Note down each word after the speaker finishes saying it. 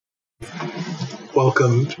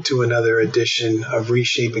Welcome to another edition of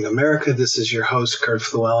Reshaping America. This is your host, Kurt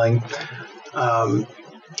Flewelling.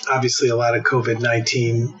 Obviously, a lot of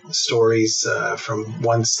COVID-19 stories from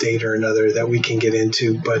one state or another that we can get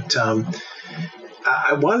into, but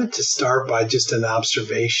I wanted to start by just an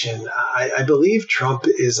observation. I believe Trump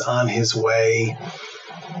is on his way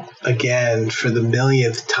again for the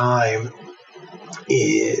millionth time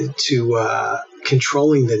to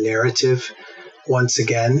controlling the narrative once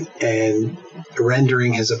again and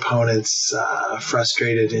rendering his opponents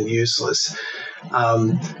frustrated and useless.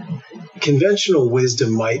 Conventional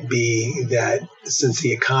wisdom might be that since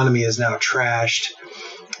the economy is now trashed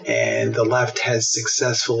and the left has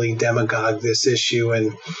successfully demagogued this issue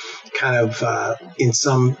and kind of, in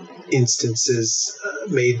some instances,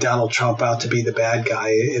 made Donald Trump out to be the bad guy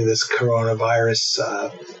in this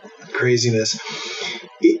coronavirus craziness,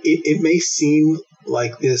 it may seem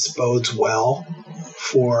like this bodes well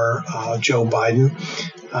for Joe Biden.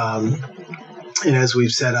 And as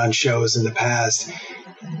we've said on shows in the past,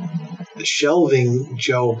 shelving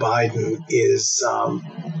Joe Biden is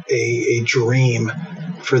a dream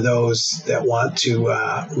for those that want to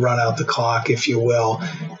run out the clock, if you will.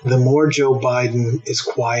 The more Joe Biden is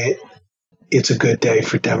quiet, it's a good day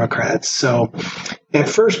for Democrats. So at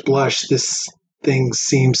first blush, this thing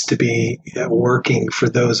seems to be working for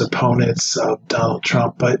those opponents of Donald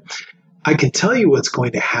Trump. But I can tell you what's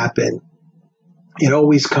going to happen. It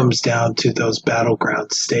always comes down to those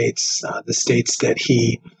battleground states, the states that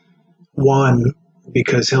he won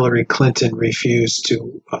because Hillary Clinton refused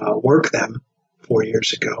to work them 4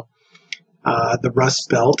 years ago. The Rust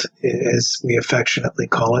Belt, as we affectionately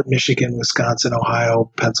call it, Michigan, Wisconsin,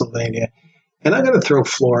 Ohio, Pennsylvania. And I'm going to throw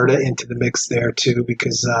Florida into the mix there, too,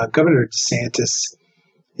 because Governor DeSantis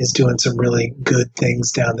is doing some really good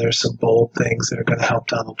things down there, some bold things that are going to help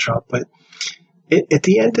Donald Trump. But at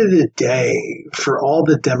the end of the day, for all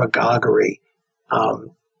the demagoguery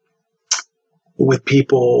with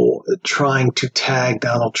people trying to tag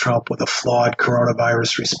Donald Trump with a flawed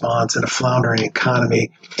coronavirus response and a floundering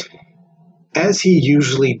economy, as he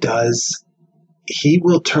usually does, he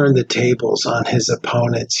will turn the tables on his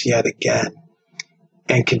opponents yet again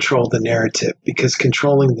and control the narrative, because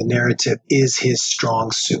controlling the narrative is his strong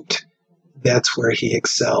suit. That's where he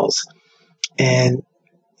excels. And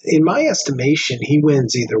in my estimation, he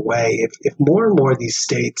wins either way. If more and more of these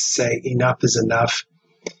states say enough is enough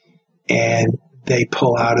and they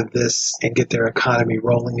pull out of this and get their economy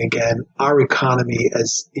rolling again, our economy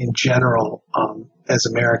as in general, as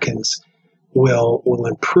Americans, will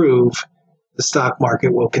improve. The stock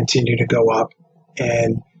market will continue to go up,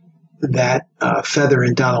 and that feather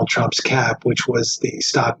in Donald Trump's cap, which was the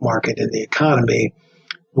stock market and the economy,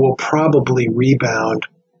 will probably rebound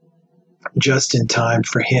just in time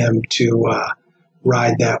for him to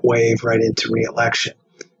ride that wave right into re-election.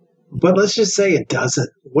 But let's just say it doesn't.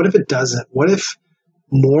 What if it doesn't? What if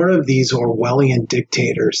more of these Orwellian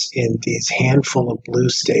dictators in these handful of blue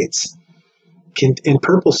states, in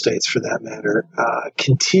purple states for that matter,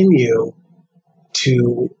 continue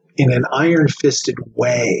to, in an iron-fisted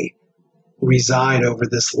way, reside over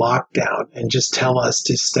this lockdown and just tell us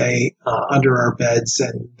to stay under our beds,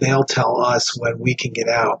 and they'll tell us when we can get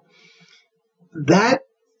out? That,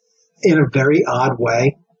 in a very odd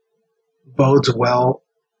way, bodes well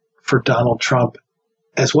for Donald Trump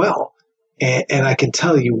as well. And I can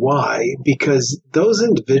tell you why, because those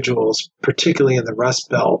individuals, particularly in the Rust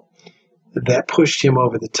Belt, that pushed him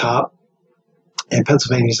over the top, and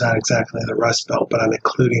Pennsylvania's not exactly in the Rust Belt, but I'm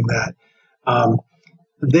including that,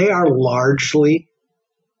 they are largely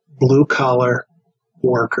blue-collar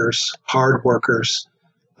workers, hard workers,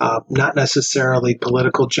 not necessarily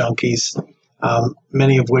political junkies,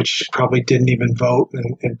 many of which probably didn't even vote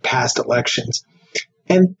in past elections.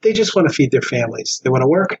 And they just want to feed their families. They want to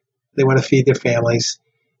work. They want to feed their families.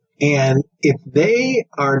 And if they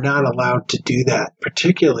are not allowed to do that,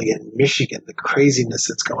 particularly in Michigan, the craziness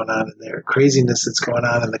that's going on in there, craziness that's going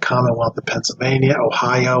on in the Commonwealth of Pennsylvania,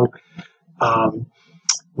 Ohio,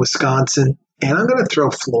 Wisconsin, and I'm going to throw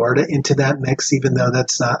Florida into that mix, even though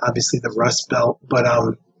that's not obviously the Rust Belt. But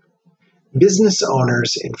business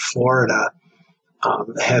owners in Florida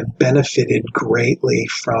have benefited greatly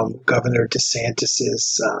from Governor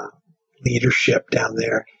DeSantis's leadership down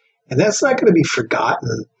there. And that's not going to be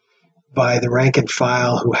forgotten by the rank and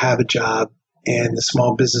file who have a job and the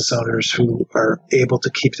small business owners who are able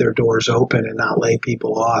to keep their doors open and not lay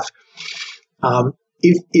people off.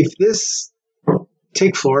 If this,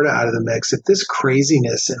 take Florida out of the mix, if this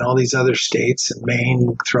craziness in all these other states, and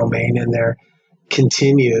Maine, throw Maine in there,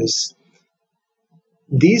 continues,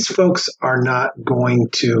 these folks are not going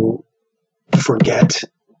to forget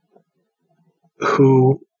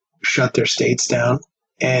who shut their states down.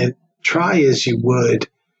 And try as you would,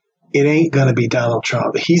 it ain't going to be Donald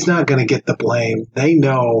Trump. He's not going to get the blame. They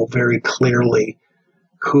know very clearly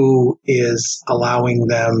who is allowing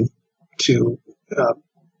them to,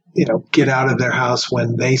 get out of their house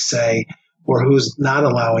when they say, or who's not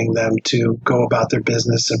allowing them to go about their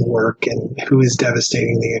business and work, and who is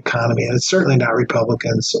devastating the economy. And it's certainly not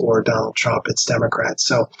Republicans or Donald Trump, it's Democrats.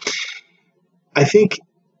 So I think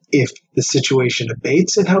if the situation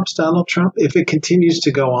abates, it helps Donald Trump. If it continues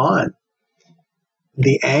to go on,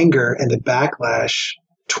 the anger and the backlash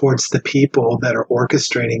towards the people that are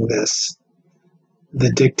orchestrating this,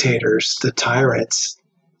 the dictators, the tyrants,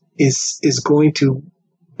 is going to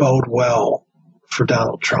bode well for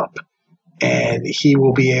Donald Trump. And he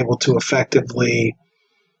will be able to effectively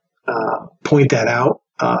point that out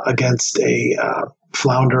against a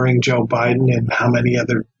floundering Joe Biden and how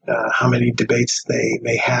many debates they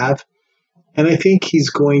may have. And I think he's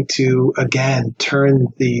going to, again, turn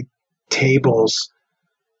the tables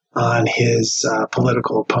on his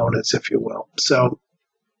political opponents, if you will. So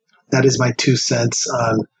that is my 2 cents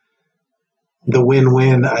on the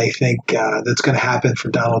win-win, I think, that's going to happen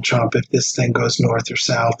for Donald Trump if this thing goes north or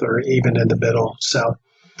south or even in the middle. So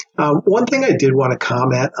one thing I did want to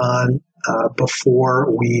comment on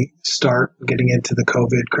before we start getting into the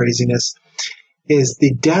COVID craziness is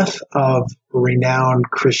the death of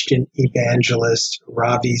renowned Christian evangelist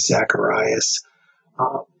Ravi Zacharias.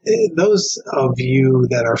 Those of you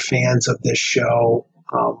that are fans of this show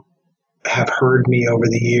have heard me over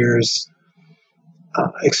the years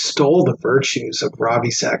extol the virtues of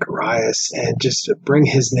Ravi Zacharias and just bring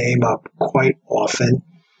his name up quite often.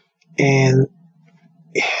 And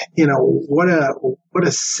what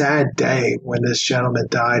a sad day when this gentleman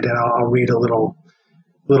died. And I'll read a little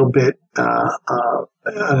bit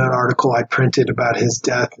an article I printed about his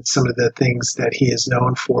death and some of the things that he is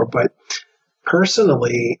known for. But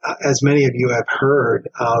personally, as many of you have heard,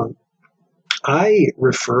 I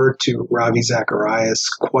refer to Ravi Zacharias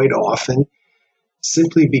quite often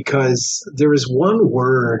simply because there is one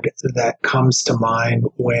word that comes to mind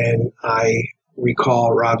when I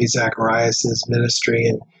recall Ravi Zacharias' ministry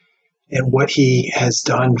and what he has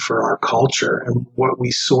done for our culture and what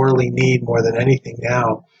we sorely need more than anything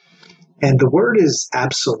now. And the word is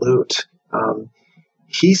absolute.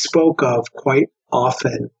 He spoke of quite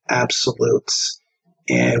often absolutes,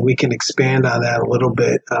 and we can expand on that a little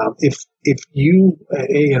bit. If you,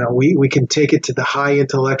 we can take it to the high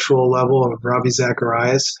intellectual level of Ravi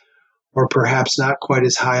Zacharias, or perhaps not quite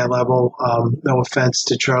as high a level. No offense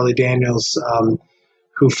to Charlie Daniels,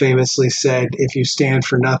 who famously said, if you stand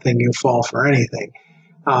for nothing, you fall for anything.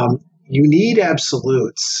 You need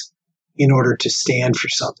absolutes in order to stand for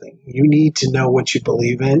something. You need to know what you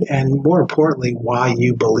believe in, and more importantly, why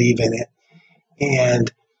you believe in it.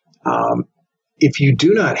 And if you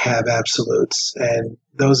do not have absolutes, and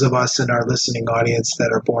those of us in our listening audience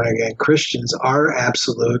that are born again Christians, our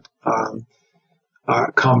absolute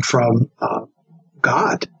come from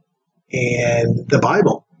God and the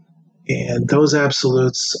Bible. And those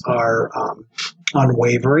absolutes are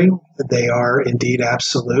unwavering. They are indeed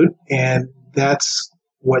absolute. And that's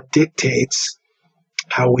what dictates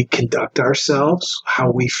how we conduct ourselves,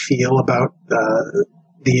 how we feel about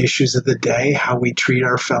the issues of the day, how we treat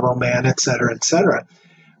our fellow man, et cetera, et cetera.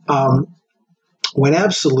 When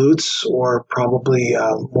absolutes, or probably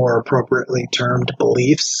more appropriately termed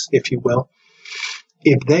beliefs, if you will,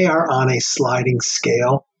 if they are on a sliding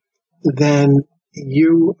scale, then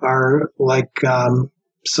you are like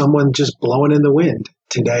someone just blowing in the wind.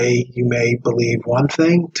 Today you may believe one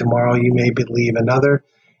thing, tomorrow you may believe another,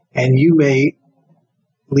 and you may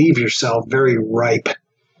leave yourself very ripe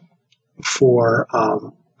for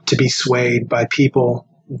to be swayed by people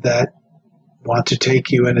that want to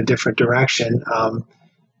take you in a different direction.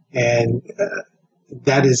 And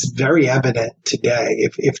that is very evident today.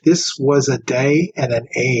 If this was a day and an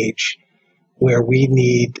age where we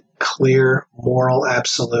need clear moral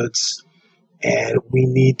absolutes and we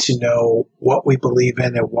need to know what we believe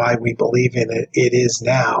in and why we believe in it, it is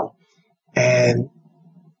now. And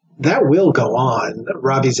that will go on.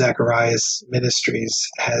 Ravi Zacharias Ministries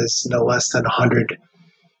has no less than 100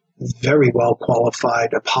 very well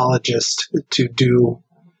qualified apologists to do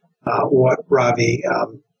what Ravi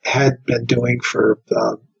had been doing for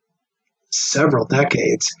several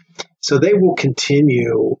decades. So they will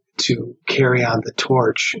continue to carry on the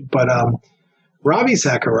torch. But Ravi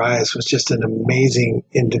Zacharias was just an amazing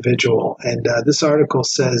individual. And this article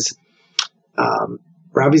says,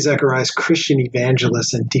 Ravi Zacharias, Christian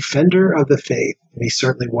evangelist and defender of the faith, and he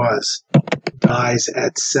certainly was, dies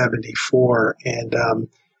at 74. And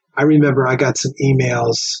I remember I got some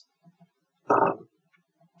emails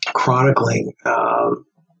chronicling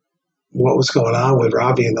what was going on with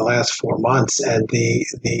Ravi in the last 4 months, and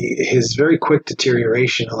his very quick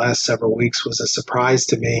deterioration in the last several weeks was a surprise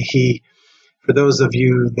to me. For those of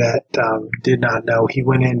you that did not know, he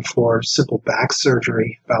went in for simple back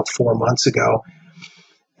surgery about 4 months ago,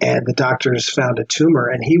 and the doctors found a tumor,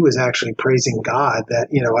 and he was actually praising God that,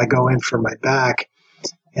 I go in for my back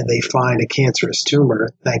and they find a cancerous tumor.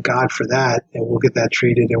 Thank God for that, and we'll get that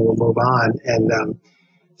treated and we'll move on. And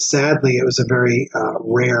sadly, it was a very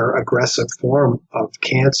rare, aggressive form of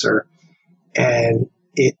cancer, and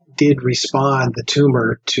it did respond, the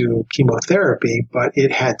tumor, to chemotherapy, but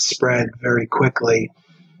it had spread very quickly.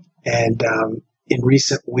 And in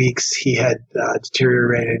recent weeks, he had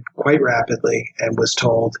deteriorated quite rapidly and was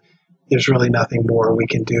told, there's really nothing more we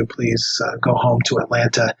can do. Please go home to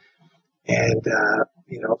Atlanta and,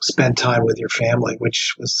 spend time with your family,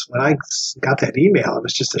 which was, when I got that email, it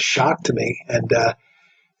was just a shock to me. And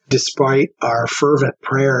despite our fervent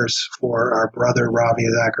prayers for our brother Ravi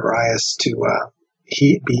Zacharias to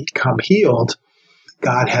become healed,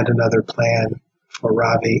 God had another plan for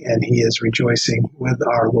Ravi, and he is rejoicing with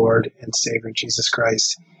our Lord and Savior Jesus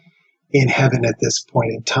Christ in heaven at this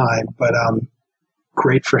point in time. But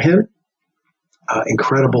great for him,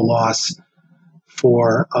 incredible loss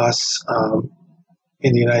for us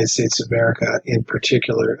in the United States of America in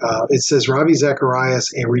particular. It says Ravi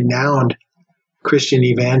Zacharias, a renowned Christian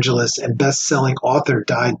evangelist and best-selling author,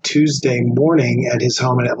 died Tuesday morning at his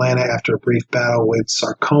home in Atlanta after a brief battle with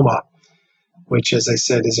sarcoma, which, as I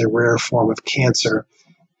said, is a rare form of cancer.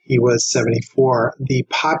 He was 74. The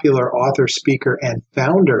popular author, speaker, and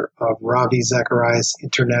founder of Ravi Zacharias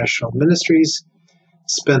International Ministries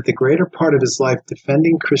spent the greater part of his life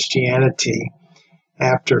defending Christianity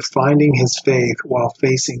after finding his faith while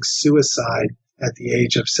facing suicide at the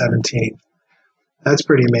age of 17. That's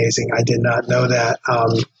pretty amazing. I did not know that.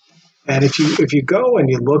 And if you go and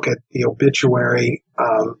you look at the obituary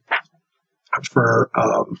for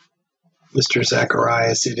Mr.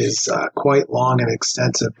 Zacharias, it is quite long and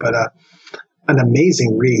extensive, but an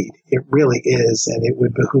amazing read. It really is, and it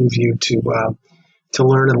would behoove you to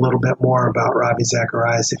learn a little bit more about Ravi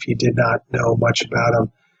Zacharias if you did not know much about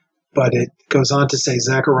him. But it goes on to say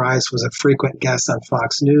Zacharias was a frequent guest on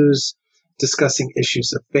Fox News, discussing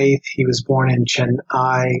issues of faith. He was born in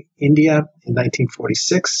Chennai, India in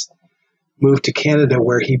 1946, moved to Canada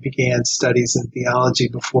where he began studies in theology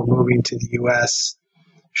before moving to the U.S.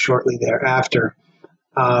 shortly thereafter.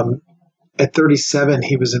 At 37,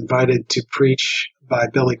 he was invited to preach by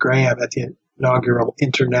Billy Graham at the inaugural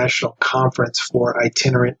International Conference for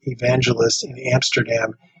Itinerant Evangelists in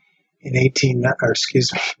Amsterdam in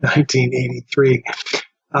 1983.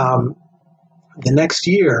 The next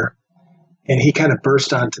year, and he kind of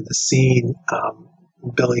burst onto the scene.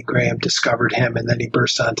 Billy Graham discovered him, and then he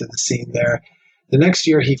burst onto the scene there. The next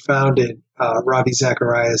year, he founded Ravi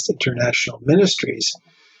Zacharias International Ministries.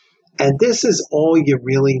 And this is all you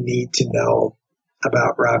really need to know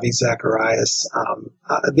about Ravi Zacharias.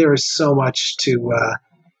 There is so much to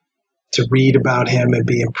read about him and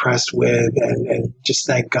be impressed with, and just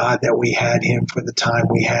thank God that we had him for the time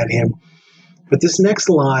we had him. But this next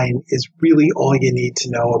line is really all you need to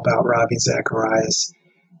know about Ravi Zacharias.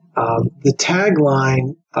 The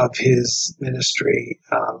tagline of his ministry,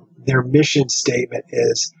 their mission statement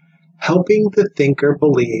is, helping the thinker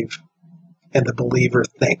believe and the believer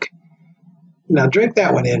think. Now drink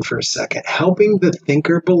that one in for a second. Helping the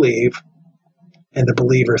thinker believe and the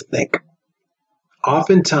believer think.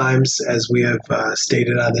 Oftentimes, as we have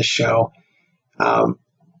stated on this show,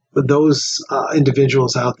 those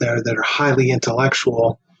individuals out there that are highly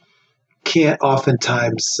intellectual can't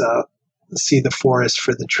oftentimes see the forest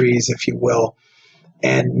for the trees, if you will.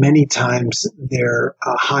 And many times their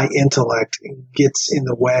high intellect gets in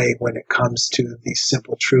the way when it comes to the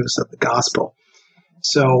simple truths of the gospel.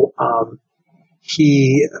 So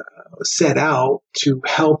he set out to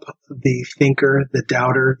help the thinker, the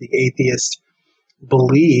doubter, the atheist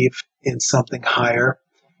believe in something higher,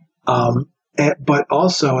 but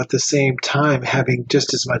also at the same time having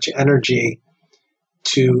just as much energy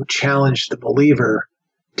to challenge the believer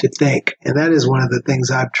to think. And that is one of the things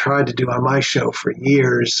I've tried to do on my show for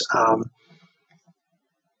years.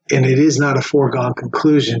 And it is not a foregone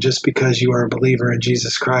conclusion just because you are a believer in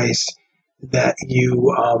Jesus Christ that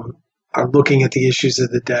you are looking at the issues of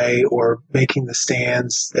the day or making the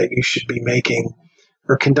stands that you should be making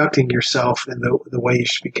or conducting yourself in the way you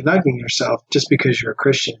should be conducting yourself just because you're a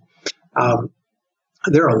Christian.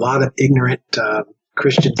 There are a lot of ignorant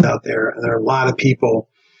Christians out there, and there are a lot of people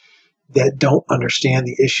that don't understand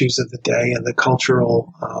the issues of the day and the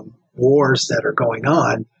cultural wars that are going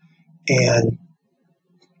on. And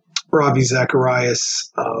Ravi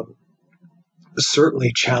Zacharias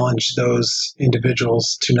certainly challenged those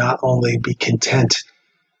individuals to not only be content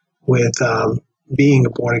with being a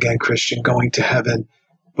born-again Christian, going to heaven,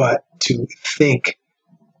 but to think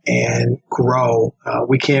and grow.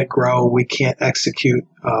 We can't grow, we can't execute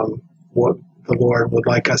what the Lord would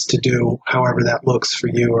like us to do, however that looks for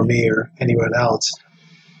you or me or anyone else,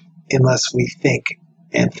 unless we think.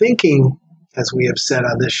 And thinking, as we have said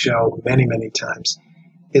on this show many, many times,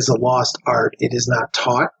 is a lost art. It is not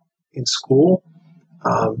taught in school,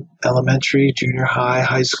 elementary, junior high,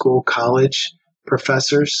 high school, college.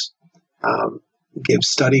 Professors give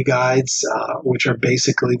study guides, which are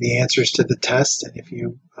basically the answers to the test. And if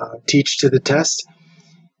you teach to the test,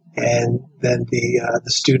 and then the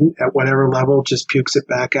student at whatever level just pukes it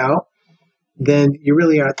back out, then you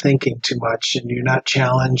really aren't thinking too much, and you're not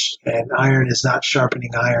challenged, and iron is not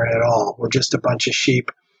sharpening iron at all. We're just a bunch of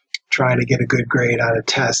sheep trying to get a good grade on a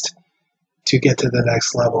test to get to the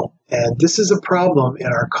next level. And this is a problem in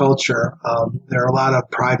our culture. There are a lot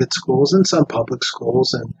of private schools and some public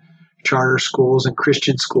schools and charter schools and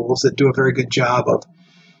Christian schools that do a very good job of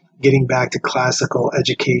getting back to classical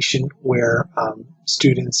education, where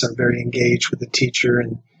students are very engaged with the teacher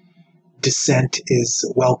and dissent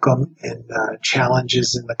is welcome, and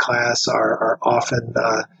challenges in the class are often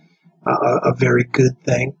a very good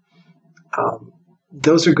thing.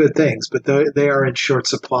 Those are good things, but they are in short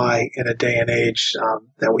supply in a day and age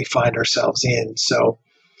that we find ourselves in. So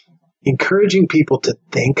encouraging people to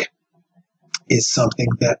think is something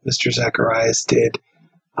that Mr. Zacharias did.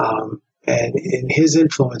 And his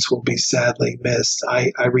influence will be sadly missed.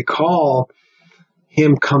 I recall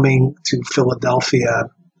him coming to Philadelphia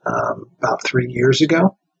about 3 years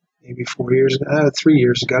ago, maybe 4 years ago, 3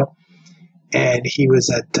 years ago. And he was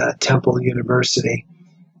at Temple University.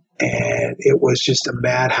 And it was just a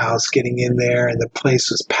madhouse getting in there, and the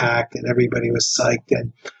place was packed and everybody was psyched.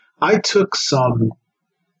 And I took some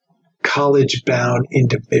college-bound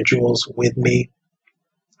individuals with me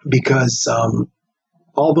because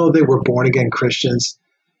although they were born-again Christians,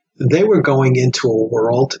 they were going into a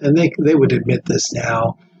world, and they would admit this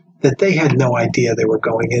now, that they had no idea they were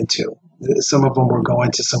going into. Some of them were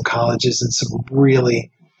going to some colleges in some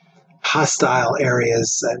really hostile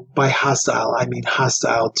areas. And by hostile, I mean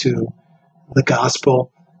hostile to the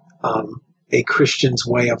gospel, a Christian's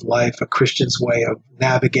way of life, a Christian's way of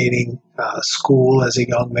navigating school as a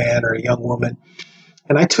young man or a young woman.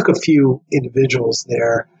 And I took a few individuals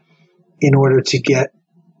there in order to get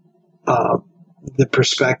the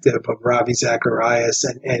perspective of Ravi Zacharias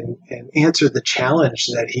and answer the challenge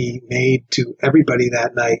that he made to everybody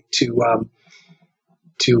that night to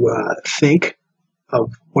think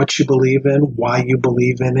of what you believe in, why you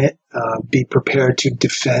believe in it, be prepared to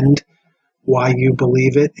defend why you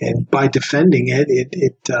believe it, and by defending it,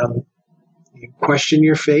 you question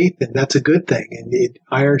your faith, and that's a good thing. And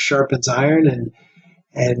iron sharpens iron,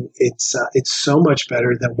 and it's so much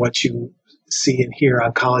better than what you see and hear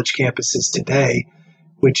on college campuses today,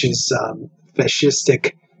 which is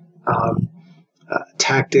fascistic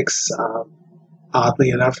tactics, oddly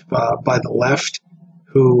enough, by the left,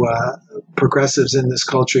 who progressives in this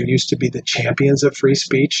culture used to be the champions of free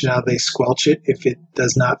speech. Now they squelch it if it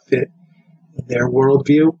does not fit their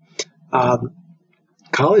worldview.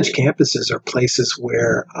 College campuses are places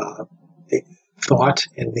where thought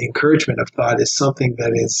and the encouragement of thought is something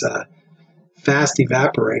that is fast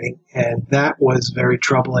evaporating, and that was very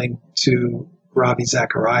troubling to Ravi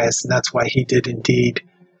Zacharias, and that's why he did indeed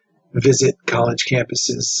visit college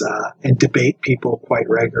campuses and debate people quite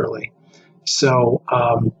regularly. So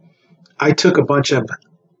I took a bunch of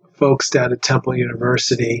folks down at Temple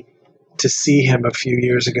University to see him a few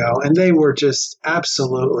years ago, and they were just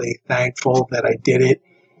absolutely thankful that I did it,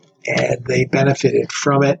 and they benefited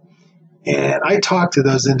from it. And I talked to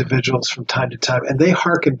those individuals from time to time, and they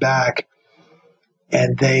hearken back,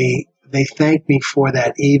 and they thank me for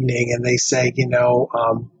that evening, and they say,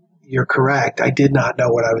 you're correct. I did not know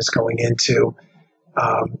what I was going into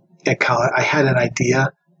at college. I had an idea,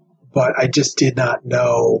 but I just did not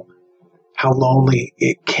know how lonely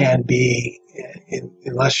it can be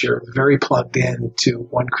unless you're very plugged in to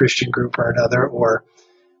one Christian group or another, or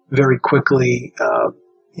very quickly,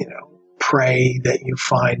 pray that you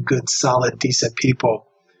find good, solid, decent people.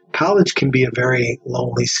 College can be a very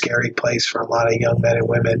lonely, scary place for a lot of young men and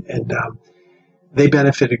women, and they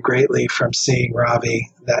benefited greatly from seeing Ravi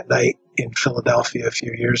that night in Philadelphia a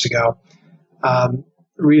few years ago.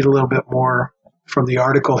 Read a little bit more from the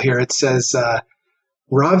article here. It says,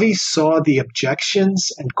 Ravi saw the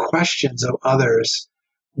objections and questions of others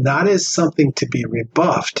not as something to be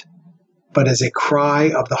rebuffed, but as a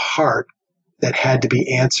cry of the heart that had to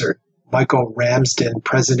be answered. Michael Ramsden,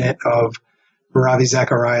 president of Ravi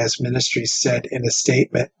Zacharias Ministries, said in a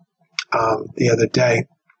statement the other day,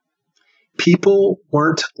 people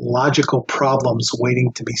weren't logical problems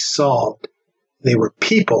waiting to be solved. They were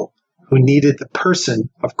people who needed the person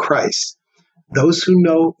of Christ. Those who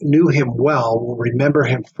knew him well will remember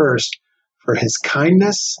him first for his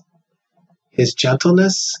kindness, his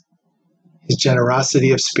gentleness, his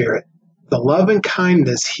generosity of spirit. The love and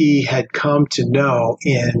kindness he had come to know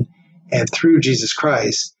in and through Jesus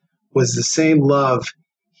Christ was the same love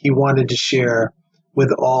he wanted to share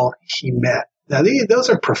with all he met. Now, those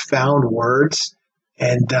are profound words,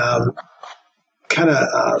 and kind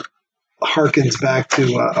of harkens back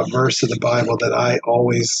to a verse of the Bible that I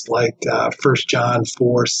always liked, 1 John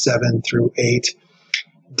 4:7-8.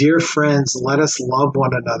 Dear friends, let us love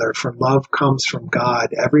one another, for love comes from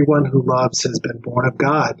God. Everyone who loves has been born of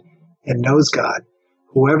God and knows God.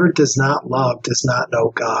 Whoever does not love does not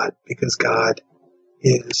know God, because God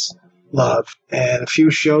is love. And a few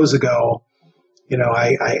shows ago,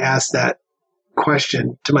 I asked that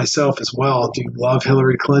question to myself as well. Do you love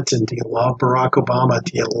Hillary Clinton? Do you love Barack Obama?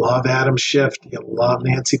 Do you love Adam Schiff? Do you love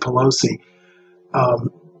Nancy Pelosi?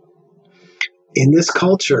 In this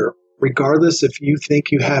culture, regardless if you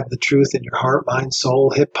think you have the truth in your heart, mind,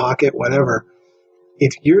 soul, hip pocket, whatever,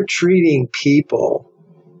 if you're treating people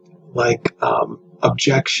like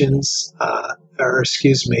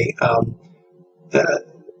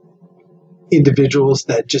individuals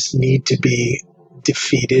that just need to be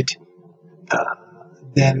defeated,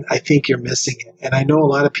 then I think you're missing it. And I know a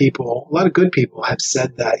lot of good people have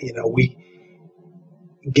said that,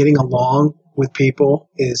 getting along with people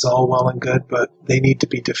is all well and good, but they need to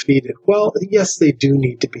be defeated. Well, yes, they do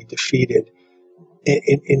need to be defeated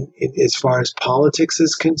in as far as politics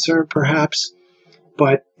is concerned, perhaps.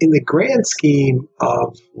 But in the grand scheme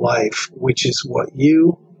of life, which is what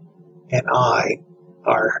you and I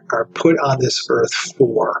are put on this earth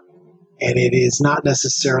for, and it is not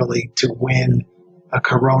necessarily to win a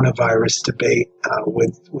coronavirus debate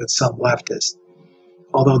with some leftists,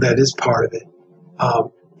 although that is part of it.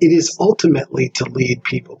 It is ultimately to lead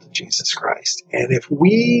people to Jesus Christ. And if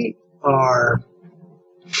we are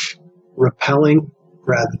repelling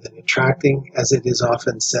rather than attracting, as it is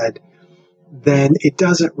often said, then it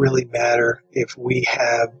doesn't really matter if we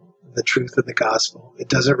have the truth of the gospel. It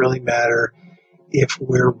doesn't really matter if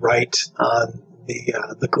we're right on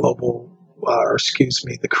the global,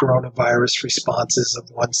 the coronavirus responses of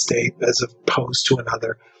one state as opposed to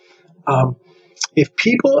another. If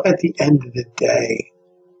people at the end of the day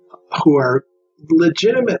who are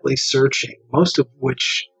legitimately searching, most of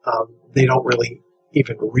which they don't really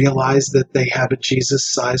even realize that they have a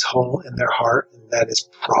Jesus-sized hole in their heart, and that is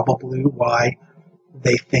probably why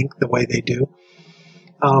they think the way they do,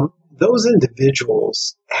 those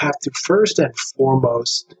individuals have to first and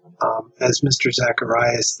foremost, as Mr.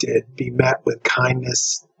 Zacharias did, be met with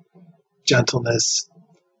kindness, gentleness,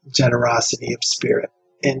 generosity of spirit.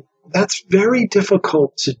 And that's very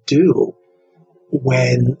difficult to do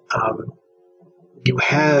when you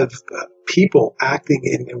have people acting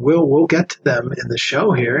in, and we'll get to them in the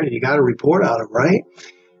show here, and you got to report on them, right?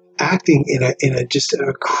 Acting in a just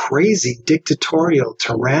a crazy dictatorial,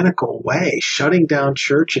 tyrannical way, shutting down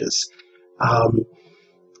churches,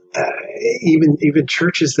 even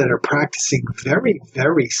churches that are practicing very,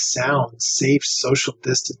 very sound, safe social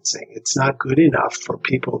distancing. It's not good enough for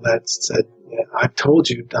people that said, "I've told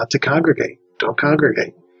you not to congregate. Don't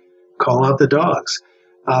congregate. Call out the dogs."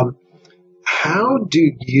 How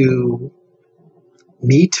do you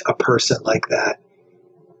meet a person like that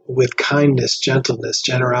with kindness, gentleness,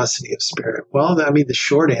 generosity of spirit? Well, the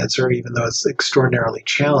short answer, even though it's extraordinarily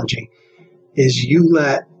challenging, is you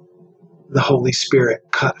let the Holy Spirit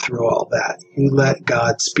cut through all that. You let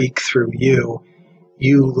God speak through you.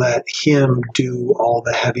 You let Him do all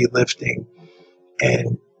the heavy lifting,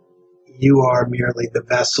 and you are merely the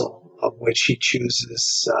vessel of which He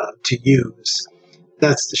chooses to use.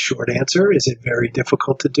 That's the short answer. Is it very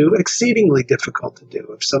difficult to do? Exceedingly difficult to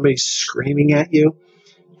do. If somebody's screaming at you,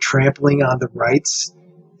 trampling on the rights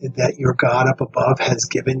that your God up above has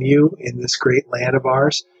given you in this great land of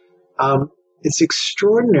ours, it's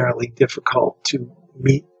extraordinarily difficult to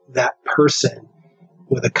meet that person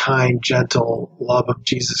with a kind, gentle, love of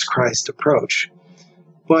Jesus Christ approach.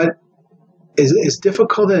 But as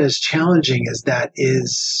difficult and as challenging as that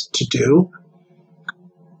is to do,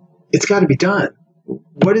 it's got to be done.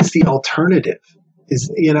 What is the alternative?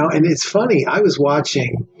 And it's funny. I was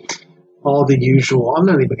watching all the usual, I'm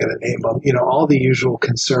not even going to name them, all the usual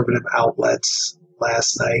conservative outlets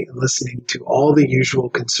last night and listening to all the usual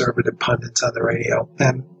conservative pundits on the radio.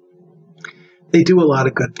 And they do a lot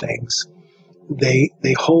of good things. They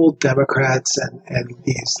hold Democrats and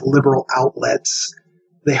these liberal outlets,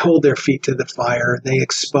 they hold their feet to the fire. They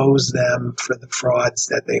expose them for the frauds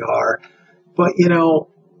that they are. But,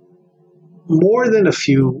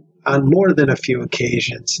 on more than a few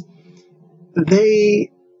occasions,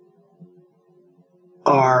 they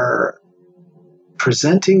are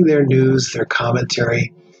presenting their news, their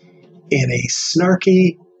commentary in a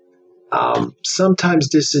snarky, sometimes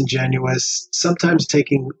disingenuous, sometimes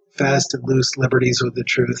taking fast and loose liberties with the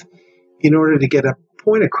truth in order to get a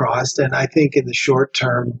point across. And I think in the short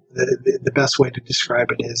term, the best way to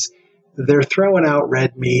describe it is they're throwing out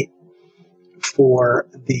red meat for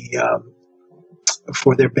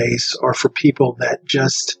their base, or for people that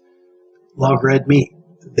just love red meat.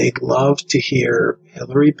 They'd love to hear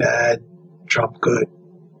Hillary bad, Trump good,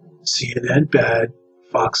 CNN bad,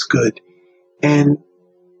 Fox good. And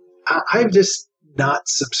I've just not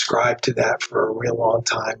subscribed to that for a real long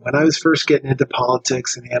time. When I was first getting into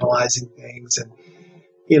politics and analyzing things, and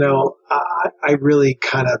I really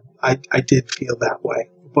I did feel that way.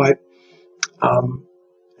 But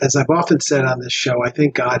as I've often said on this show, I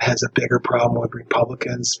think God has a bigger problem with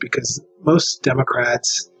Republicans, because most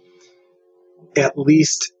Democrats at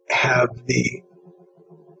least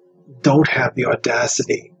don't have the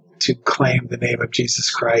audacity to claim the name of Jesus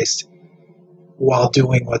Christ while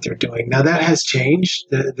doing what they're doing. Now, that has changed.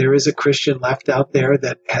 There is a Christian left out there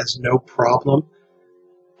that has no problem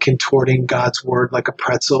contorting God's word like a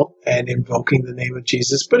pretzel and invoking the name of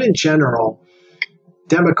Jesus. But in general,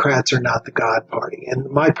 Democrats are not the God party. And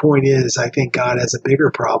my point is, I think God has a bigger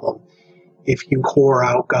problem if you whore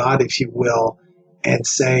out God, if you will, and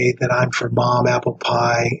say that I'm for mom, apple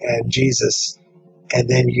pie, and Jesus, and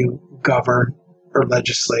then you govern or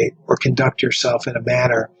legislate or conduct yourself in a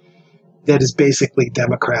manner that is basically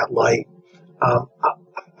Democrat light.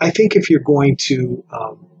 I think if you're going to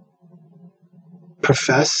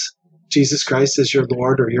profess Jesus Christ as your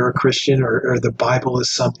Lord, or you're a Christian, or the Bible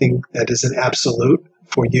is something that is an absolute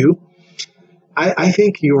for you, I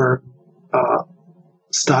think your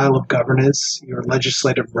style of governance, your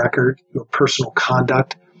legislative record, your personal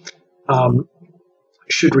conduct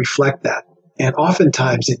should reflect that. And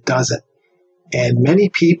oftentimes it doesn't. And many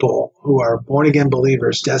people who are born-again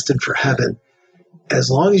believers destined for heaven, as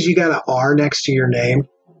long as you got an R next to your name,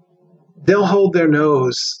 they'll hold their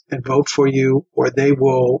nose and vote for you, or they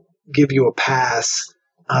will give you a pass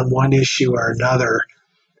on one issue or another.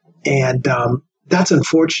 And that's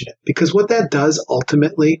unfortunate, because what that does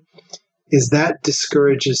ultimately is that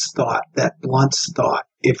discourages thought, that blunts thought.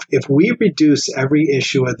 If we reduce every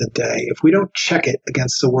issue of the day, if we don't check it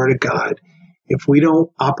against the Word of God, if we don't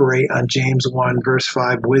operate on James 1, verse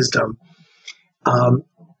 5 wisdom,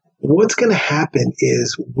 what's going to happen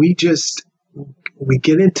is we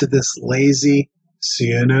get into this lazy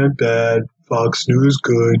CNN bad, Fox News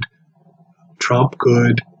good, Trump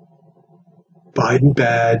good, Biden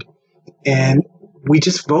bad, and we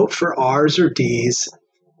just vote for R's or D's,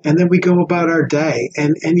 and then we go about our day.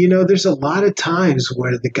 And there's a lot of times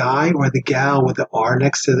where the guy or the gal with the R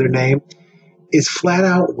next to their name is flat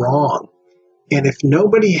out wrong. And if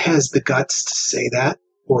nobody has the guts to say that,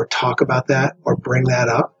 or talk about that, or bring that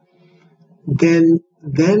up, then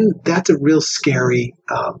that's a real scary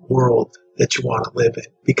world that you want to live in,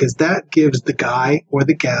 because that gives the guy or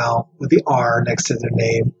the gal with the R next to their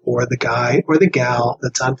name, or the guy or the gal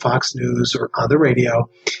that's on Fox News or on the radio,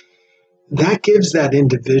 that gives that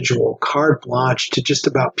individual carte blanche to just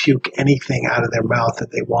about puke anything out of their mouth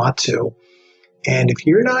that they want to. And if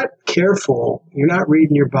you're not careful, you're not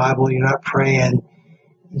reading your Bible, you're not praying,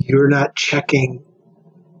 you're not checking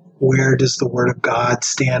where does the Word of God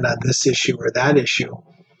stand on this issue or that issue,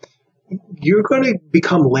 you're going to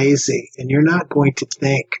become lazy and you're not going to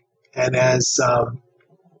think. And as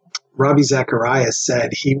Ravi Zacharias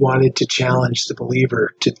said, he wanted to challenge the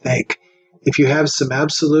believer to think. If you have some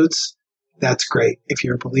absolutes, that's great. If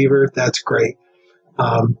you're a believer, that's great.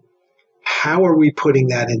 How are we putting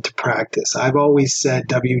that into practice? I've always said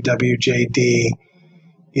WWJD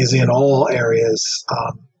is in all areas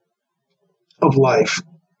of life.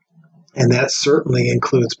 And that certainly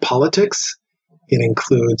includes politics. It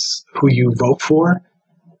includes who you vote for,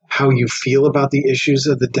 how you feel about the issues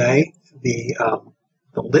of the day, the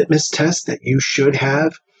litmus test that you should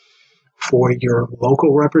have for your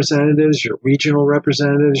local representatives, your regional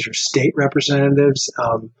representatives, your state representatives,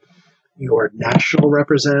 your national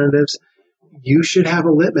representatives. You should have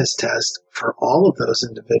a litmus test for all of those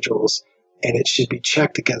individuals. and it should be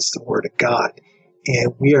checked against the Word of God.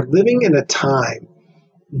 And we are living in a time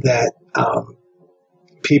that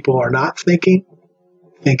people are not thinking.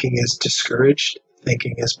 Thinking is discouraged.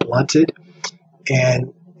 Thinking is blunted.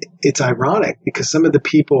 And it's ironic because some of the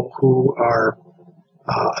people who are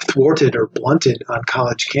thwarted or blunted on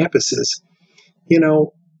college campuses,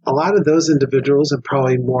 a lot of those individuals, and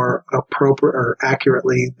probably more appropriate or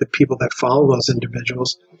accurately, the people that follow those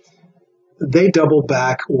individuals, they double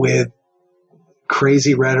back with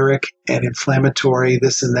crazy rhetoric and inflammatory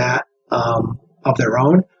this and that of their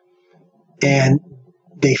own. And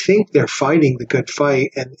they think they're fighting the good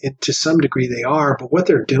fight, and to some degree they are, but what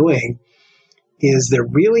they're doing is they're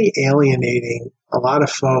really alienating a lot of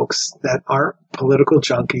folks that aren't political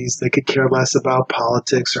junkies. They could care less about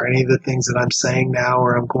politics or any of the things that I'm saying now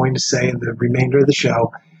or I'm going to say in the remainder of the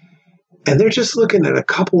show. And they're just looking at a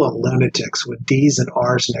couple of lunatics with D's and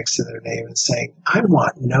R's next to their name and saying, I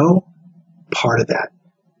want no part of that.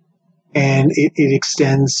 And it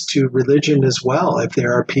extends to religion as well. If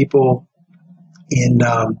there are people in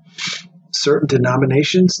certain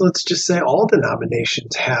denominations, let's just say all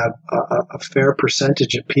denominations have a fair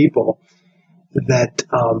percentage of people that,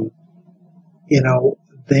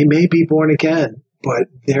 they may be born again, but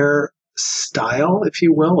their style, if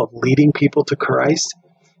you will, of leading people to Christ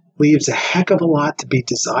leaves a heck of a lot to be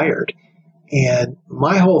desired. And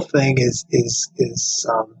my whole thing is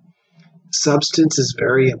substance is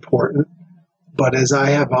very important. But as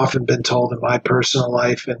I have often been told in my personal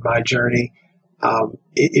life and my journey,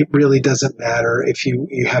 it really doesn't matter if you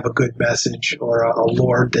have a good message or a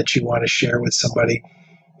Lord that you want to share with somebody.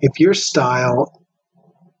 If your style,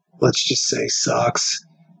 let's just say, sucks,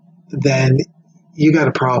 then you got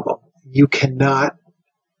a problem. You cannot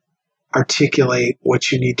articulate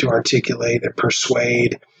what you need to articulate and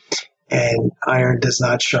persuade, and iron does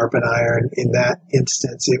not sharpen iron in that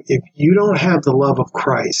instance. If you don't have the love of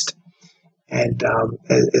Christ, and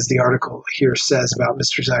as the article here says about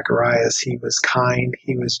Mr. Zacharias, he was kind,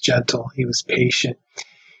 he was gentle, he was patient.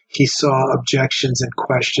 He saw objections and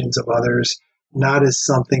questions of others not as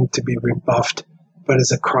something to be rebuffed, but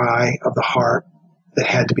as a cry of the heart that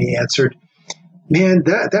had to be answered. Man,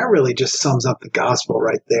 that really just sums up the gospel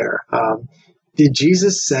right there. Did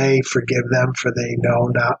Jesus say, forgive them for they know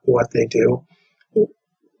not what they do?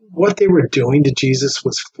 What they were doing to Jesus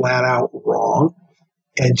was flat out wrong.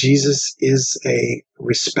 And Jesus is a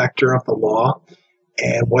respecter of the law.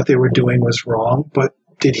 And what they were doing was wrong. But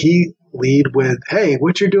did he lead with, hey,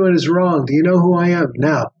 what you're doing is wrong. Do you know who I am?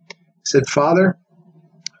 No. He said, Father,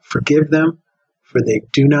 forgive them, for they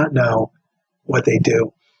do not know what they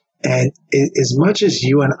do. And as much as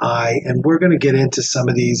you and I, and we're going to get into some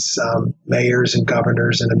of these mayors and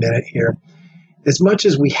governors in a minute here, as much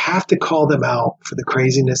as we have to call them out for the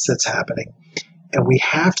craziness that's happening, and we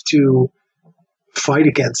have to fight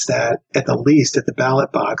against that, at the least at the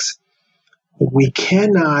ballot box, we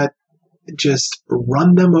cannot just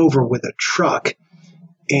run them over with a truck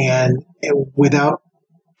and without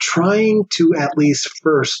trying to at least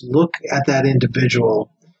first look at that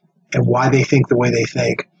individual and why they think the way they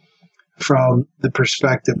think from the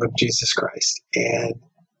perspective of Jesus Christ. And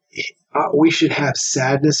we should have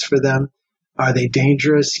sadness for them. Are they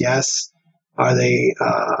dangerous? Yes. Are they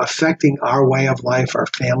affecting our way of life, our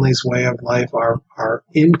family's way of life, our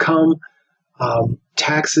income?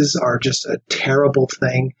 Taxes are just a terrible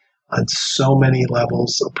thing on so many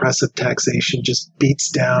levels. Oppressive taxation just beats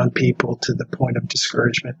down people to the point of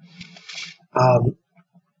discouragement.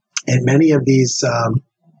 And many of these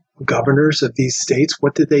governors of these states,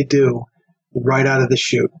 what did they do right out of the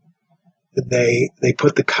chute? They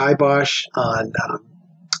put the kibosh on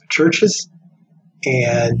churches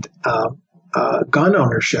and gun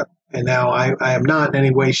ownership. And now I am not in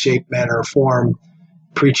any way, shape, manner, or form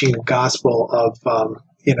preaching the gospel of,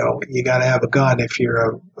 you got to have a gun if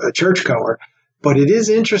you're a churchgoer. But it is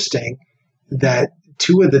interesting that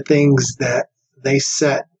two of the things that they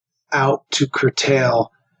set out to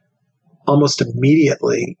curtail almost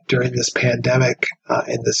immediately during this pandemic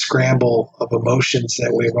and the scramble of emotions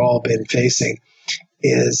that we've all been facing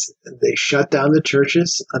is they shut down the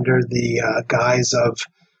churches under the guise of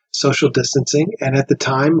social distancing. And at the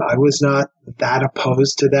time, I was not that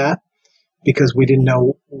opposed to that because we didn't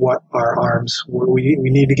know what our arms were. We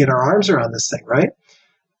need to get our arms around this thing, right?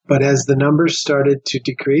 But as the numbers started to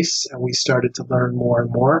decrease and we started to learn more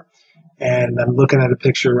and more, and I'm looking at a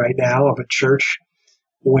picture right now of a church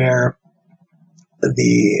where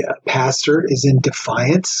the pastor is in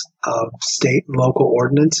defiance of state and local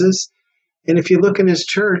ordinances. And if you look in his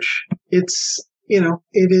church, it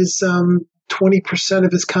is 20%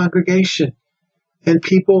 of his congregation and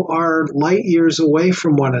people are light years away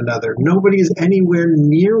from one another. Nobody is anywhere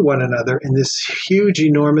near one another in this huge,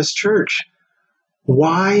 enormous church.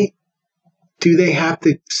 Why do they have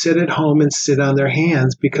to sit at home and sit on their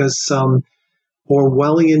hands because some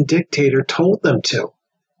Orwellian dictator told them to?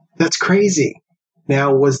 That's crazy.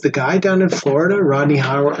 Now, was the guy down in Florida, Rodney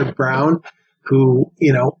Howard Brown, who,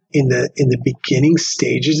 in the beginning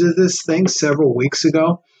stages of this thing several weeks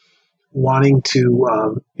ago, wanting to,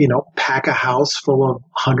 pack a house full of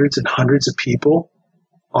hundreds and hundreds of people,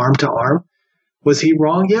 arm to arm, was he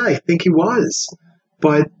wrong? Yeah, I think he was.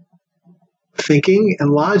 But thinking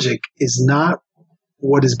and logic is not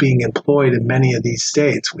what is being employed in many of these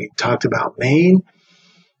states. We talked about Maine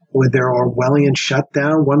with their Orwellian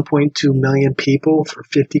shutdown, 1.2 million people for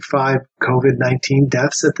 55 COVID-19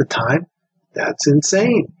 deaths at the time. That's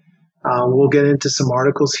insane. We'll get into some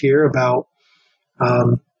articles here about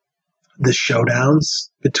the showdowns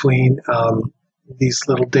between these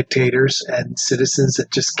little dictators and citizens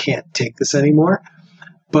that just can't take this anymore.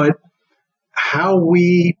 But how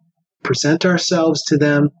we present ourselves to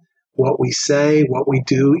them, what we say, what we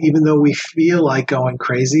do, even though we feel like going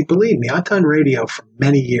crazy, believe me, I've done radio for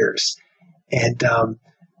many years. And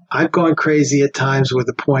I've gone crazy at times with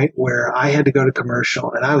the point where I had to go to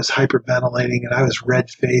commercial and I was hyperventilating and I was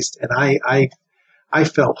red-faced and I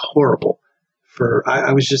felt horrible.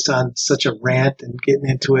 I was just on such a rant and getting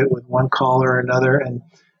into it with one caller or another. And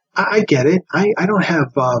I get it. I don't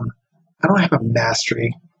have a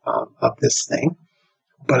mastery of this thing.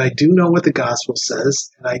 But I do know what the gospel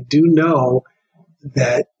says, and I do know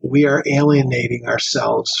that we are alienating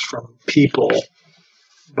ourselves from people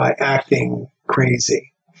by acting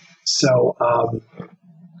crazy. So,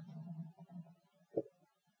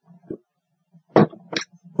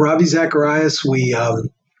 Ravi Zacharias, we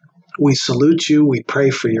salute you. We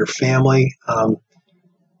pray for your family.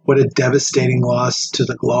 What a devastating loss to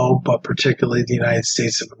the globe, but particularly the United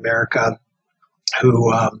States of America,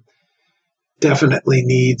 who definitely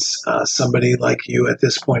needs somebody like you at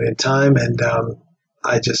this point in time. And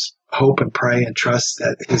I just hope and pray and trust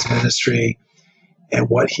that his ministry and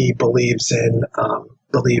what he believed in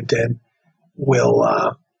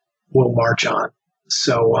will march on.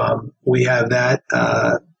 So we have that.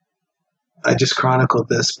 I just chronicled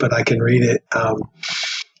this, but I can read it.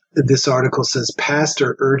 This article says,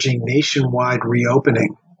 Pastor urging nationwide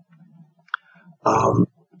reopening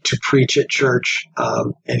to preach at church.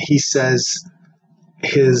 And he says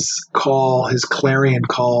his clarion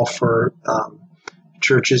call for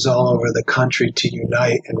churches all over the country to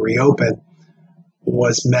unite and reopen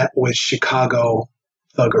was met with Chicago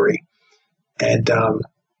thuggery. And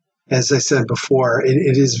as I said before,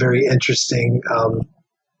 it is very interesting.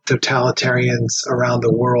 Totalitarians around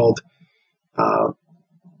the world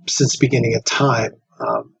since the beginning of time,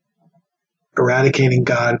 eradicating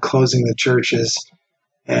God, closing the churches,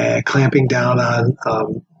 clamping down on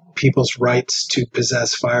people's rights to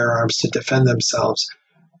possess firearms to defend themselves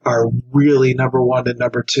are really number one and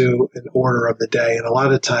number two in order of the day. And a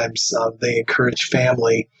lot of times they encourage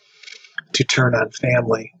family to turn on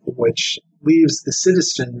family, which leaves the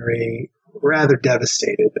citizenry rather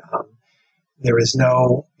devastated. There is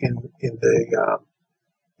no, in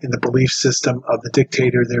the belief system of the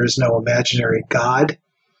dictator, there is no imaginary God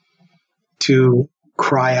to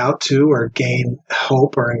cry out to or gain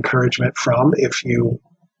hope or encouragement from if you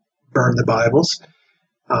burn the Bibles.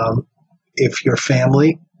 If your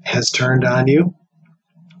family has turned on you,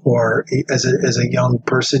 or as a young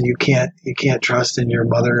person, you can't trust in your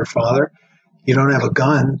mother or father. You don't have a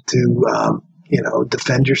gun to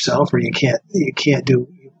defend yourself, or you can't do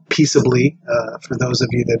peaceably. For those of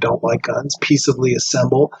you that don't like guns, peaceably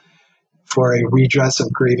assemble for a redress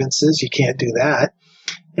of grievances. You can't do that.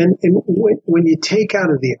 And when you take out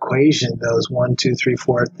of the equation those 1, 2, 3,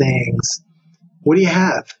 4 things, what do you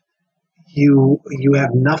have? You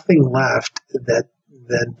have nothing left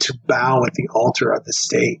than to bow at the altar of the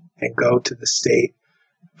state and go to the state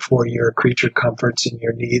for your creature comforts and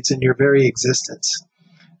your needs and your very existence.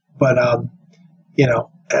 But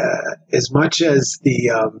as much as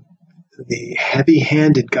the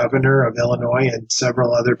heavy-handed governor of Illinois and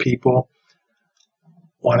several other people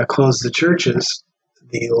want to close the churches,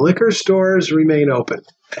 the liquor stores remain open.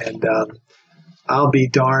 And I'll be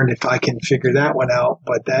darned if I can figure that one out.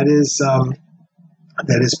 But that is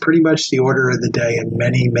pretty much the order of the day in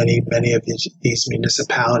many of these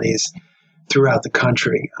municipalities throughout the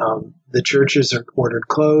country. The churches are ordered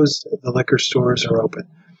closed. The liquor stores are open.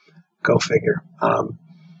 Go figure.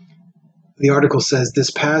 The article says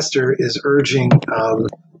this pastor is urging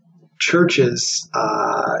churches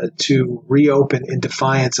to reopen in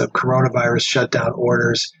defiance of coronavirus shutdown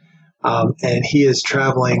orders And he is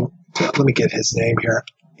traveling. Let me get his name here.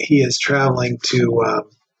 He is traveling to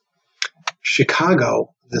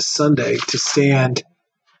Chicago this Sunday to stand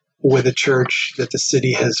with a church that the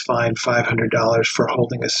city has fined $500 for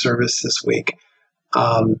holding a service this week.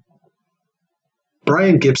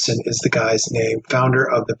 Brian Gibson is the guy's name, founder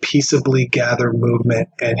of the Peaceably Gather movement,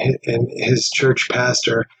 and his church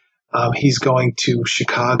pastor. He's going to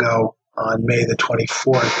Chicago on May the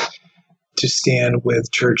 24th to stand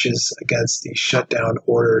with churches against these shutdown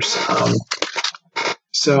orders.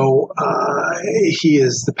 So he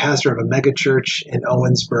is the pastor of a megachurch in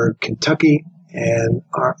Owensboro, Kentucky, and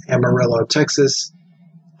Amarillo, Texas.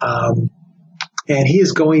 And he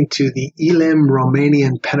is going to the Elim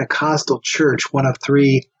Romanian Pentecostal Church, one of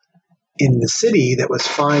three in the city that was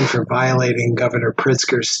fined for violating Governor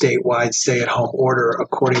Pritzker's statewide stay-at-home order,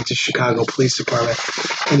 according to Chicago Police Department.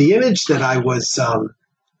 And the image that I was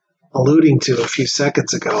alluding to a few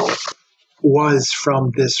seconds ago was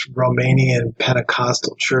from this Romanian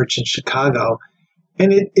Pentecostal church in Chicago.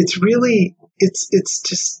 And it's really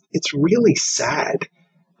sad.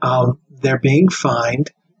 They're being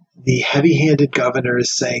fined. The heavy-handed governor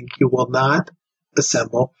is saying you will not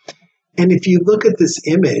assemble. And if you look at this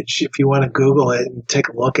image, if you want to Google it and take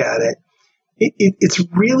a look at it, it's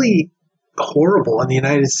really horrible in the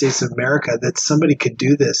United States of America that somebody could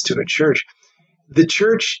do this to a church. The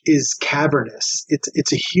church is cavernous.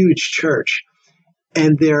 It's a huge church.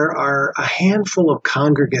 And there are a handful of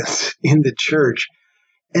congregants in the church,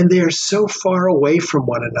 and they are so far away from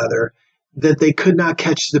one another that they could not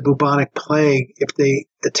catch the bubonic plague if they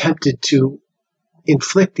attempted to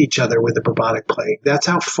inflict each other with the bubonic plague. That's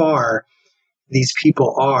how far these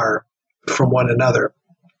people are from one another.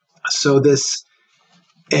 So this,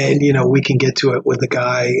 and we can get to it with the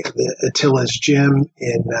guy, Attila's Gym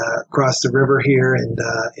across the river here in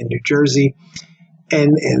New Jersey,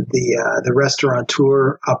 and the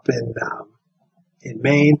restaurateur up in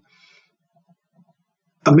Maine.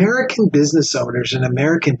 American business owners and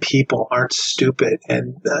American people aren't stupid.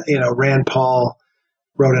 And, Rand Paul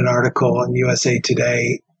wrote an article in USA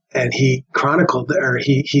Today, and he chronicled, or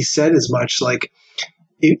he said as much, like,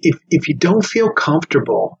 if you don't feel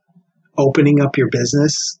comfortable opening up your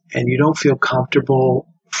business and you don't feel comfortable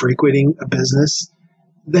frequenting a business,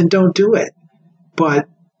 then don't do it. But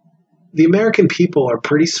the American people are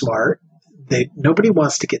pretty smart. Nobody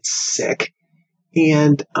wants to get sick.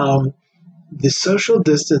 And, the social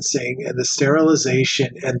distancing and the sterilization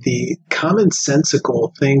and the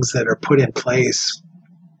commonsensical things that are put in place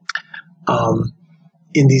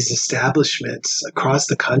in these establishments across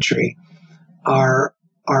the country are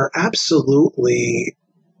absolutely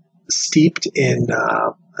steeped in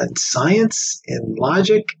science, in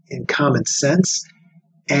logic, in common sense,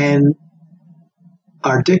 and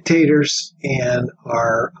our dictators and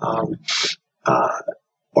our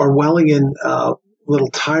Orwellian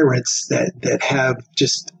little tyrants that have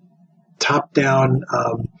just top-down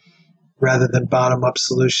rather than bottom-up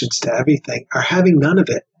solutions to everything are having none of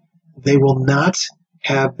it. They will not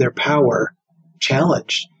have their power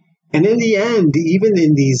challenged. And in the end, even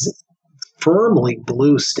in these firmly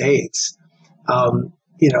blue states,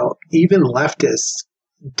 even leftists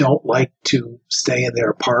don't like to stay in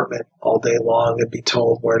their apartment all day long and be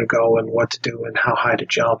told where to go and what to do and how high to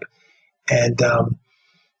jump. And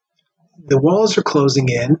the walls are closing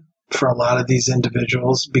in for a lot of these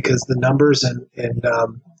individuals because the numbers in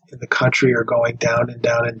the country are going down and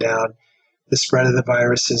down and down. The spread of the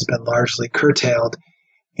virus has been largely curtailed.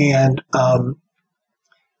 And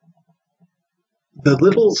the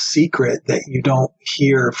little secret that you don't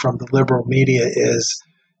hear from the liberal media is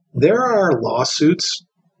there are lawsuits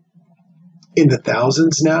in the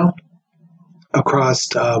thousands now across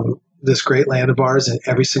this great land of ours in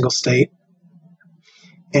every single state.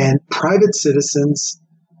 And private citizens,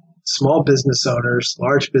 small business owners,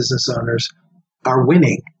 large business owners are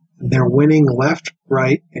winning. They're winning left,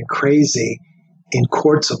 right, and crazy in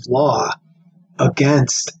courts of law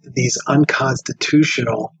against these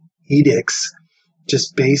unconstitutional edicts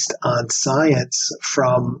just based on science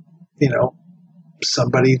from,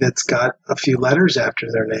 somebody that's got a few letters after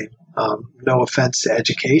their name. No offense to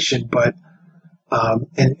education, but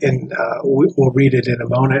we'll read it in a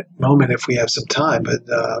moment if we have some time. But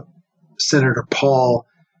Senator Paul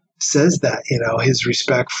says that, his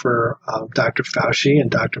respect for Dr. Fauci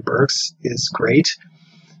and Dr. Birx is great,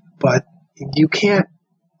 but you can't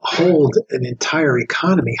hold an entire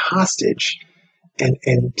economy hostage and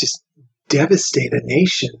just devastate a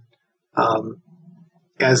nation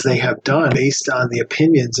as they have done based on the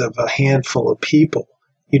opinions of a handful of people.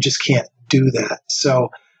 You just can't do that. So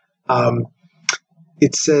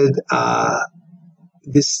it said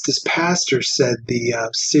this pastor said the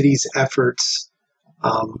city's efforts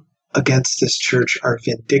against this church are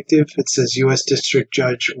vindictive. It says U.S. District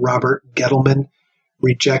Judge Robert Gettleman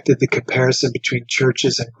rejected the comparison between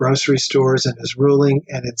churches and grocery stores in his ruling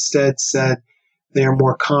and instead said they are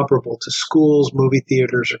more comparable to schools, movie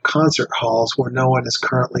theaters, or concert halls where no one is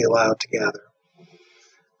currently allowed to gather.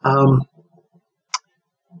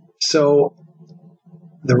 So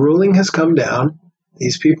the ruling has come down.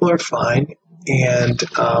 These people are fine. And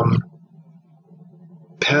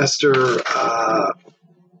Pastor,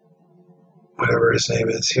 whatever his name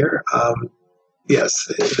is here, yes,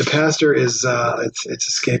 the pastor is, it's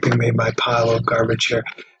escaping me, my pile of garbage here.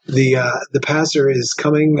 The pastor is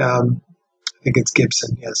coming, I think it's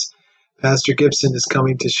Gibson, yes. Pastor Gibson is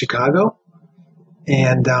coming to Chicago,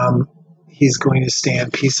 and he's going to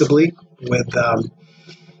stand peaceably with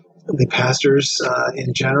the pastors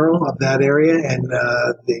in general of that area and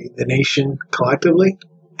the nation collectively,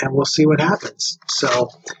 and we'll see what happens. So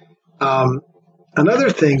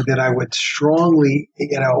another thing that I would strongly,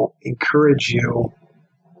 encourage you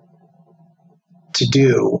to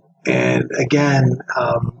do, and again,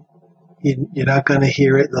 you're not going to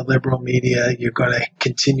hear it in the liberal media. You're going to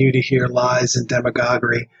continue to hear lies and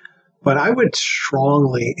demagoguery. But I would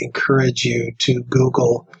strongly encourage you to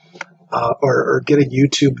Google or get a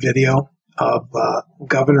YouTube video of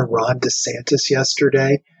Governor Ron DeSantis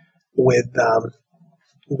yesterday with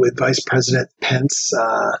Vice President Pence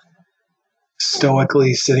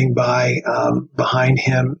stoically sitting behind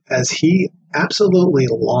him as he absolutely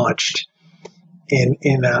launched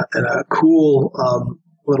in a cool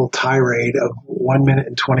little tirade of 1 minute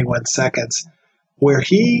and 21 seconds, where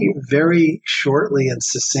he very shortly and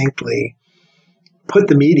succinctly put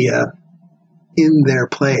the media in their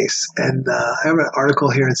place. And I have an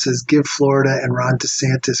article here that says, "Give Florida and Ron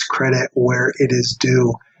DeSantis credit where it is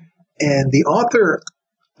due." And the author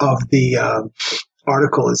of the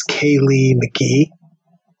article is Kaylee McGee.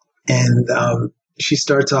 And she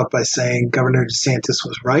starts off by saying Governor DeSantis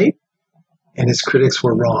was right and his critics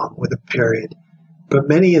were wrong, with a period. But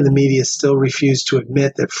many in the media still refuse to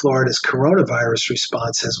admit that Florida's coronavirus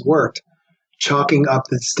response has worked, chalking up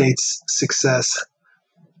the state's success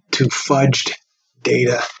to fudged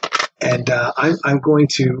data. And I'm going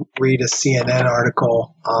to read a CNN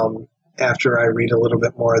article after I read a little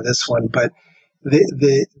bit more of this one. But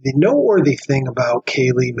the noteworthy thing about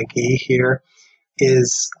Kaylee McGee here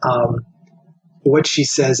is what she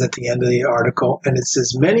says at the end of the article. And it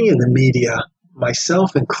says, many in the media,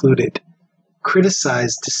 myself included,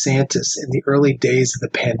 criticized DeSantis in the early days of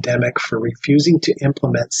the pandemic for refusing to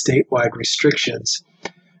implement statewide restrictions.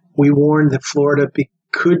 We warned that Florida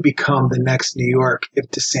could become the next New York if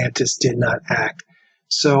DeSantis did not act.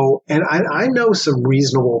 So, and I know some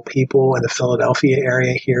reasonable people in the Philadelphia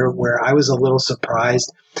area here where I was a little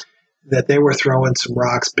surprised that they were throwing some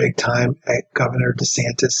rocks big time at Governor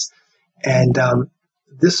DeSantis. And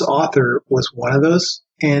this author was one of those.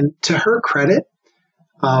 And to her credit,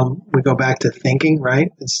 we go back to thinking,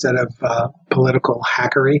 right, instead of political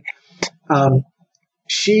hackery.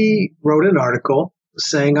 She wrote an article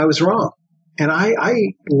saying I was wrong. And I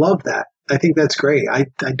love that. I think that's great. I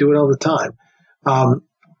do it all the time.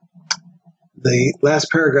 The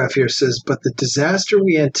last paragraph here says, but the disaster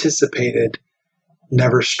we anticipated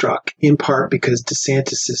never struck, in part because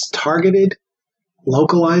DeSantis's targeted,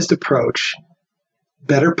 localized approach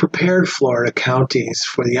better prepared Florida counties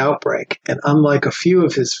for the outbreak. And unlike a few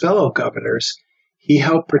of his fellow governors, he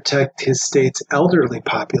helped protect his state's elderly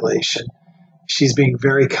population. She's being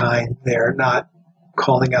very kind there, not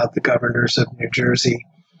calling out the governors of New Jersey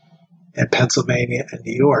and Pennsylvania and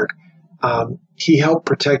New York. He helped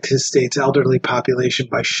protect his state's elderly population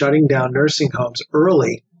by shutting down nursing homes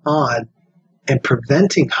early on and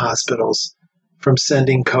preventing hospitals from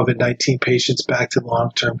sending COVID-19 patients back to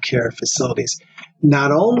long-term care facilities.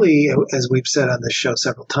 Not only, as we've said on this show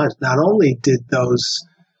several times, not only did those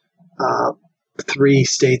three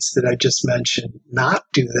states that I just mentioned not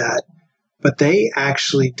do that, but they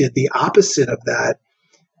actually did the opposite of that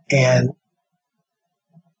and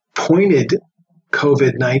pointed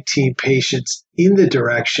COVID-19 patients in the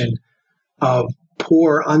direction of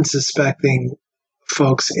poor, unsuspecting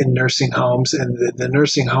folks in nursing homes, and the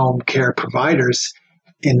nursing home care providers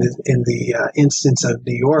in the instance of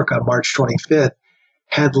New York on March 25th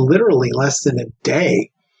had literally less than a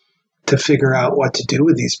day to figure out what to do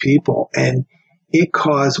with these people. And it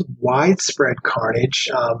caused widespread carnage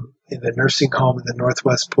in the nursing home in the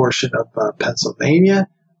northwest portion of Pennsylvania.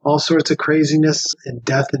 All sorts of craziness and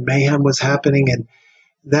death and mayhem was happening, and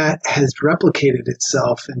that has replicated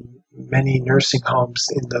itself in many nursing homes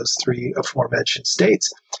in those three aforementioned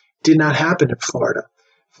states. did not happen in Florida.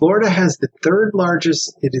 Florida has the third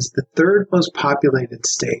largest, it is the third most populated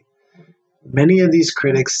state. Many of these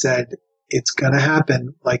critics said it's going to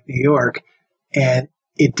happen like New York, and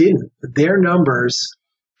it didn't. Their numbers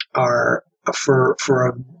are for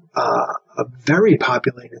a very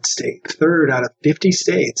populated state, third out of 50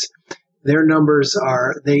 states. Their numbers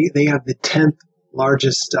are, they have the 10th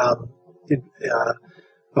largest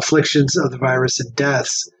afflictions of the virus and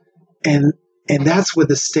deaths. And that's with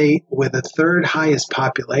a state with the third highest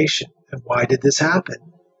population. And why did this happen?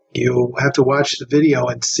 You have to watch the video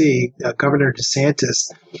and see Governor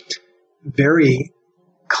DeSantis very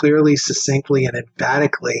clearly, succinctly, and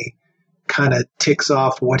emphatically kind of ticks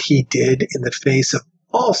off what he did in the face of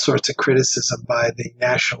all sorts of criticism by the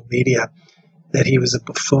national media, that he was a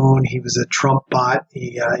buffoon, he was a Trump bot,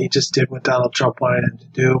 he just did what Donald Trump wanted him to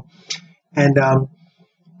do. And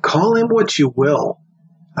call him what you will.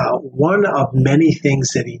 One of many things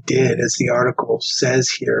that he did, as the article says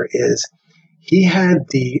here, is he had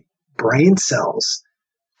the brain cells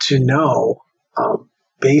to know,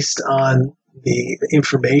 based on the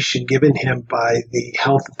information given him by the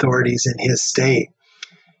health authorities in his state,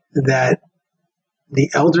 that the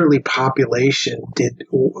elderly population did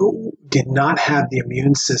not have the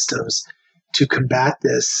immune systems to combat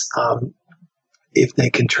this if they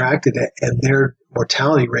contracted it, and their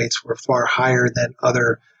mortality rates were far higher than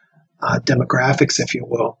other demographics, if you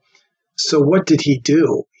will. So what did he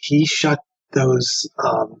do? He shut those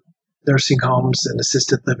nursing homes and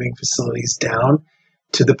assisted living facilities down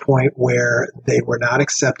to the point where they were not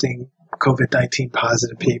accepting COVID-19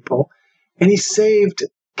 positive people, and he saved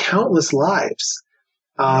countless lives.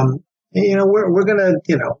 We're going to,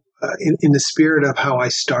 in the spirit of how I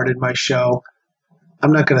started my show,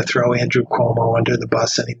 I'm not going to throw Andrew Cuomo under the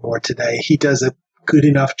bus anymore today. He does a good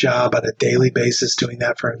enough job on a daily basis doing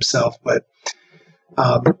that for himself. But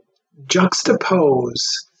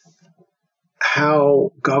juxtapose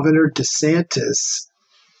how Governor DeSantis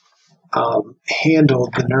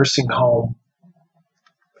handled the nursing home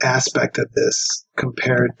aspect of this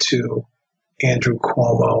compared to Andrew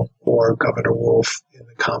Cuomo or Governor Wolf in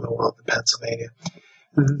the Commonwealth of Pennsylvania.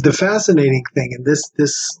 The fascinating thing, and this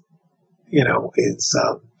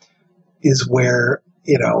is where,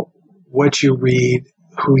 what you read,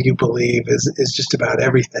 who you believe is just about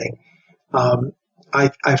everything.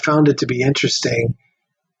 I found it to be interesting.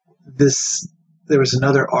 There was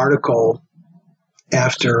another article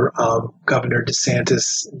after Governor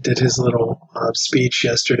DeSantis did his little speech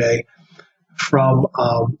yesterday from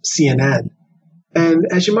CNN. And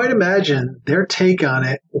as you might imagine, their take on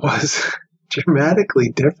it was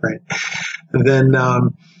dramatically different than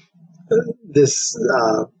this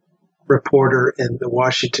reporter in the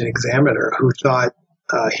Washington Examiner, who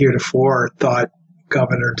heretofore thought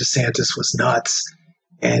Governor DeSantis was nuts,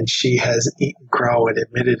 and she has eaten crow and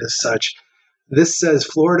admitted as such. This says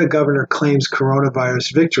Florida governor claims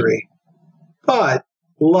coronavirus victory, but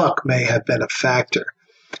luck may have been a factor.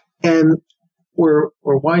 And we're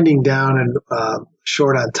winding down and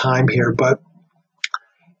short on time here, but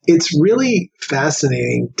it's really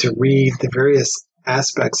fascinating to read the various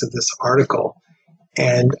aspects of this article.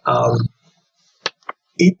 And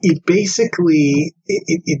it basically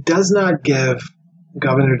does not give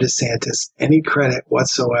Governor DeSantis any credit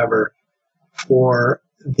whatsoever for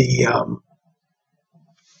the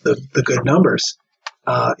good numbers.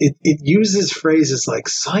 It uses phrases like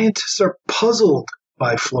scientists are puzzled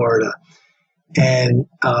by Florida, and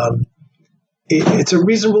it's a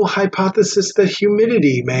reasonable hypothesis that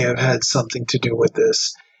humidity may have had something to do with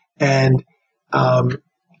this. And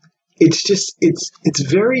it's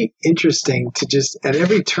very interesting to just, at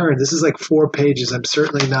every turn, this is like 4 pages. I'm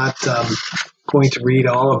certainly not going to read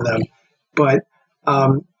all of them, but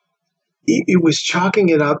it was chalking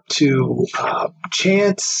it up to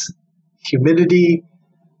chance, humidity,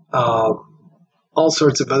 all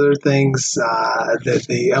sorts of other things, that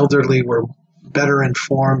the elderly were better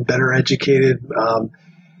informed, better educated. I'm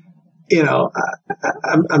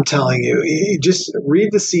telling you, just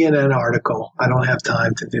read the CNN article. I don't have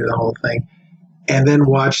time to do the whole thing. And then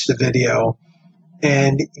watch the video.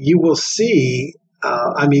 And you will see,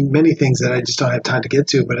 many things that I just don't have time to get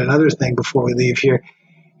to. But another thing before we leave here,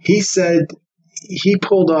 he said he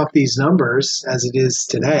pulled off these numbers as it is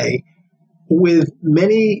today with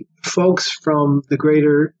many folks from the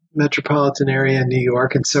greater metropolitan area in New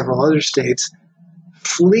York and several other states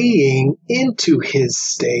fleeing into his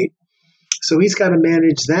state. So he's got to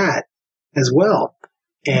manage that as well.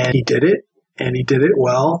 And he did it, and he did it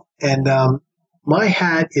well. And my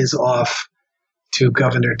hat is off to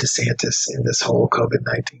Governor DeSantis in this whole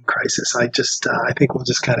COVID-19 crisis. I think we'll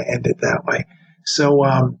just kind of end it that way. So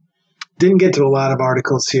Didn't get to a lot of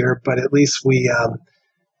articles here, but at least we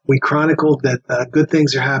chronicled that good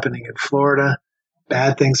things are happening in Florida,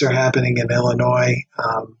 bad things are happening in Illinois.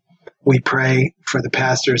 We pray for the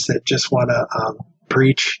pastors that just want to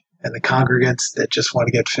preach and the congregants that just want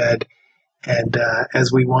to get fed. And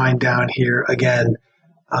as we wind down here again,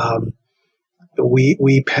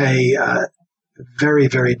 we pay very,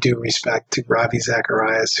 very due respect to Ravi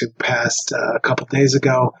Zacharias, who passed a couple days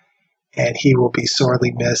ago, and he will be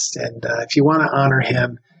sorely missed. And if you want to honor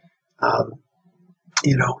him,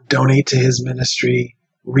 donate to his ministry,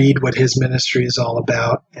 read what his ministry is all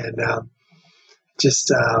about, and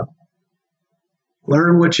just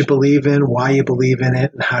learn what you believe in, why you believe in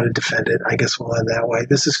it, and how to defend it. I guess we'll end that way.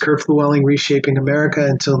 This is Kurt Llewellyn, Reshaping America.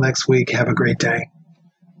 Until next week, have a great day.